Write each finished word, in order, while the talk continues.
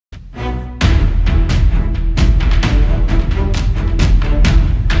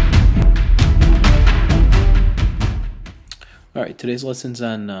Alright, today's lesson's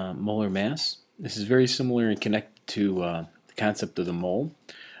on molar mass. This is very similar and connected to the concept of the mole.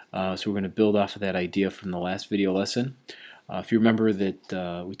 So we're going to build off of that idea from the last video lesson. If you remember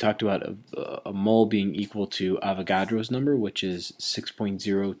that we talked about a mole being equal to Avogadro's number, which is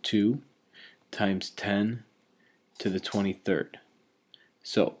 6.02 times 10 to the 23rd.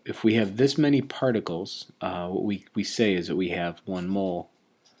 So if we have this many particles, what we say is that we have 1 mole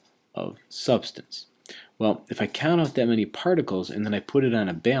of substance. Well, if I count out that many particles and then I put it on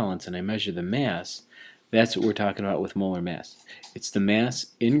a balance and I measure the mass, that's what we're talking about with molar mass. It's the mass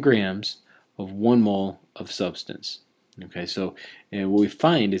in grams of 1 mole of substance. Okay, so what we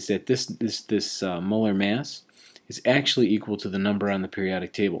find is that this molar mass is actually equal to the number on the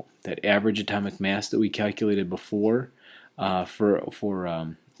periodic table. That average atomic mass that we calculated before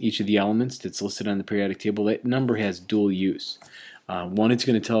for each of the elements that's listed on the periodic table, that number has dual use. One, it's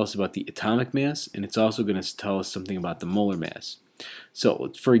going to tell us about the atomic mass, and it's also going to tell us something about the molar mass.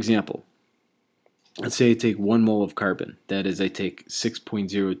 So, for example, let's say I take 1 mole of carbon. That is, I take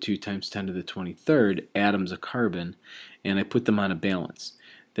 6.02 times 10 to the 23rd atoms of carbon, and I put them on a balance.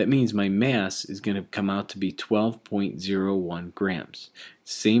 That means my mass is going to come out to be 12.01 grams.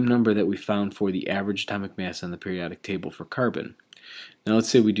 Same number that we found for the average atomic mass on the periodic table for carbon. Now let's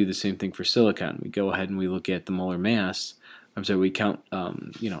say we do the same thing for silicon. We go ahead and we look at the molar mass. We count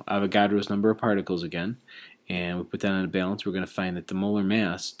Avogadro's number of particles again, and we put that on a balance. We're going to find that the molar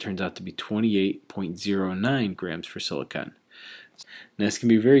mass turns out to be 28.09 grams for silicon. Now this can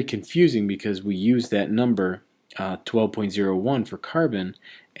be very confusing because we use that number 12.01 for carbon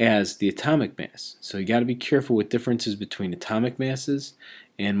as the atomic mass. So you got to be careful with differences between atomic masses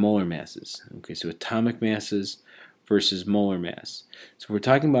and molar masses. Okay, so atomic masses versus molar mass. So if we're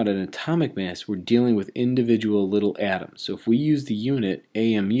talking about an atomic mass, we're dealing with individual little atoms. So if we use the unit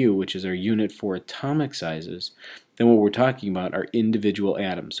AMU, which is our unit for atomic sizes, then what we're talking about are individual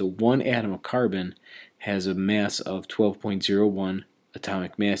atoms. So 1 atom of carbon has a mass of 12.01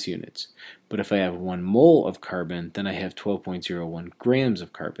 atomic mass units. But if I have 1 mole of carbon, then I have 12.01 grams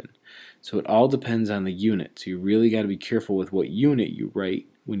of carbon. So it all depends on the unit. So you really got to be careful with what unit you write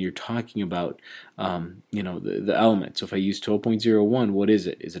when you're talking about the element. So if I use 12.01, what is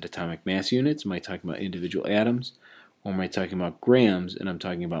it? Is it atomic mass units? Am I talking about individual atoms? Or am I talking about grams and I'm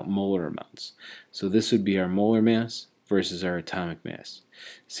talking about molar amounts? So this would be our molar mass versus our atomic mass.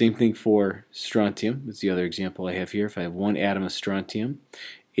 Same thing for strontium. That's the other example I have here. If I have 1 atom of strontium,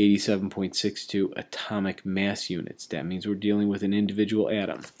 87.62 atomic mass units. That means we're dealing with an individual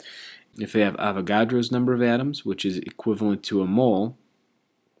atom. If I have Avogadro's number of atoms, which is equivalent to a mole,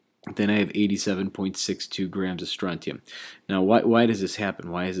 then I have 87.62 grams of strontium. Now, why does this happen?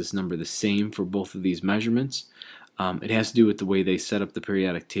 Why is this number the same for both of these measurements? It has to do with the way they set up the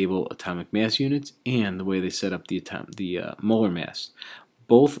periodic table atomic mass units and the way they set up the molar mass.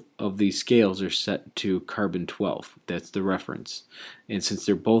 Both of these scales are set to carbon 12. That's the reference. And since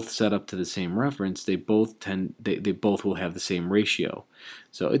they're both set up to the same reference, they both will have the same ratio.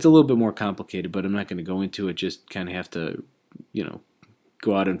 So it's a little bit more complicated, but I'm not going to go into it. Just kind of have to,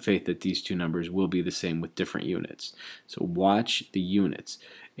 go out in faith that these two numbers will be the same with different units. So watch the units.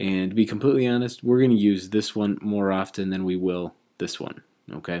 And to be completely honest, we're going to use this one more often than we will this one.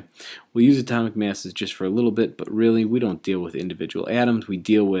 Okay, we'll use atomic masses just for a little bit, but really we don't deal with individual atoms. We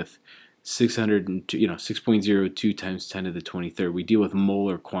deal with 6.02 times 10 to the 23rd. We deal with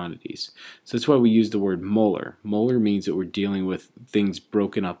molar quantities. So that's why we use the word molar. Molar means that we're dealing with things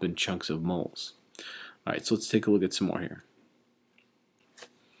broken up in chunks of moles. All right, so let's take a look at some more here.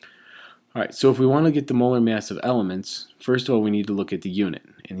 Alright, so if we want to get the molar mass of elements, first of all we need to look at the unit.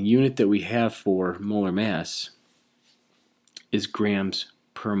 And the unit that we have for molar mass is grams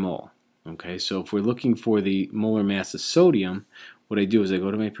per mole. Okay, so if we're looking for the molar mass of sodium, what I do is I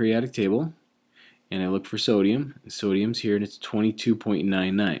go to my periodic table and I look for sodium. Sodium's here and it's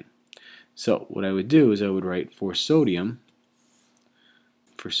 22.99. So what I would do is I would write for sodium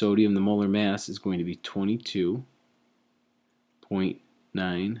the molar mass is going to be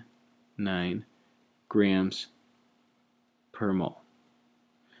 22.99 grams per mole.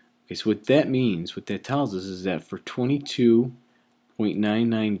 Okay, so what that means, what that tells us is that for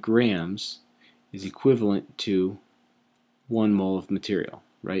 22.99 grams is equivalent to 1 mole of material,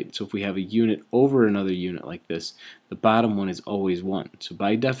 right? So if we have a unit over another unit like this, the bottom one is always 1. So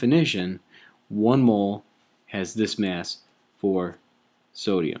by definition, 1 mole has this mass for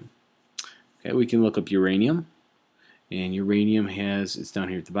sodium. Okay, we can look up uranium. And uranium has, it's down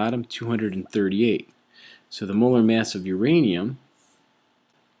here at the bottom, 238. So the molar mass of uranium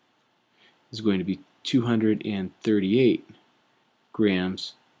is going to be 238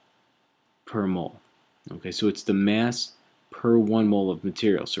 grams per mole. Okay, so it's the mass per 1 mole of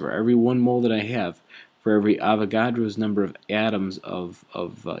material. So for every 1 mole that I have, for every Avogadro's number of atoms of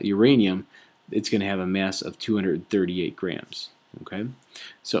uranium, it's going to have a mass of 238 grams. Okay,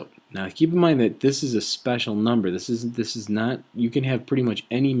 so now keep in mind that this is a special number. This is not. You can have pretty much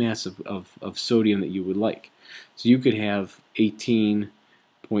any mass of sodium that you would like. So you could have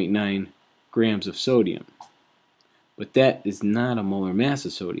 18.9 grams of sodium, but that is not a molar mass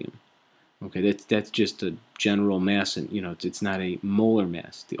of sodium. Okay, that's just a general mass, and it's not a molar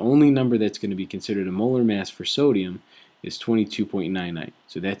mass. The only number that's going to be considered a molar mass for sodium is 22.99.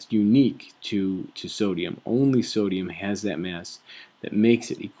 So that's unique to sodium. Only sodium has that mass that makes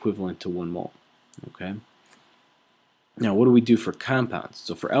it equivalent to 1 mole. Okay. Now, what do we do for compounds?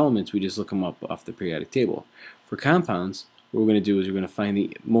 So for elements, we just look them up off the periodic table. For compounds, what we're going to do is we're going to find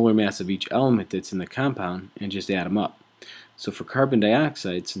the molar mass of each element that's in the compound and just add them up. So for carbon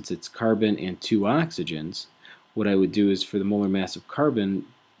dioxide, since it's carbon and 2 oxygens, what I would do is for the molar mass of carbon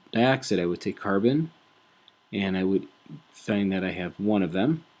dioxide, I would take carbon and I would find that I have 1 of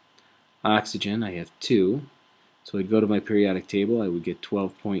them. Oxygen, I have 2. So I'd go to my periodic table, I would get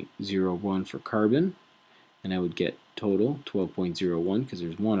 12.01 for carbon, and I would get total 12.01 because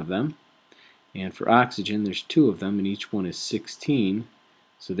there's 1 of them. And for oxygen, there's 2 of them, and each one is 16.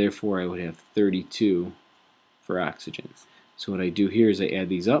 So therefore, I would have 32 for oxygen. So what I do here is I add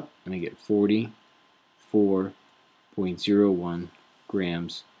these up, and I get 44.01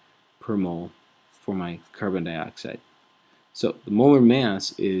 grams per mole for my carbon dioxide. So the molar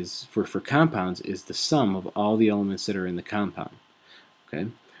mass is for compounds is the sum of all the elements that are in the compound. Okay,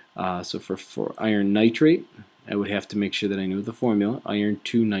 so for iron nitrate, I would have to make sure that I know the formula, iron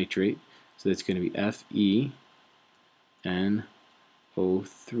 2 nitrate. So that's going to be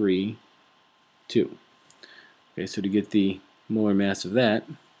FeNO3 2. Okay, so to get the molar mass of that,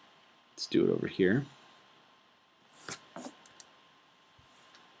 let's do it over here.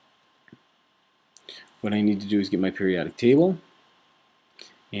 What I need to do is get my periodic table,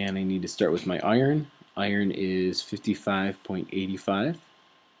 and I need to start with my iron. Iron is 55.85.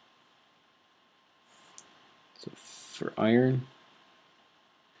 So for iron,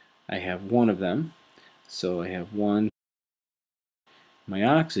 I have 1 of them. So I have 1. My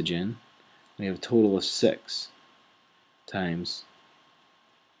oxygen, I have a total of 6 times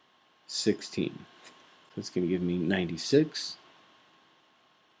 16. So it's going to give me 96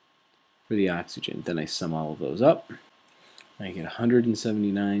 for the oxygen. Then I sum all of those up. I get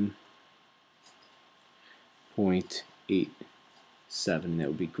 179.87. That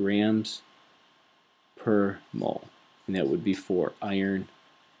would be grams per mole. And that would be for iron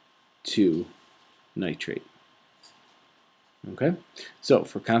 2 nitrate. Okay, so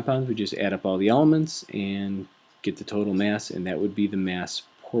for compounds, we just add up all the elements and get the total mass, and that would be the mass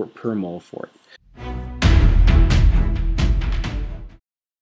per mole for it.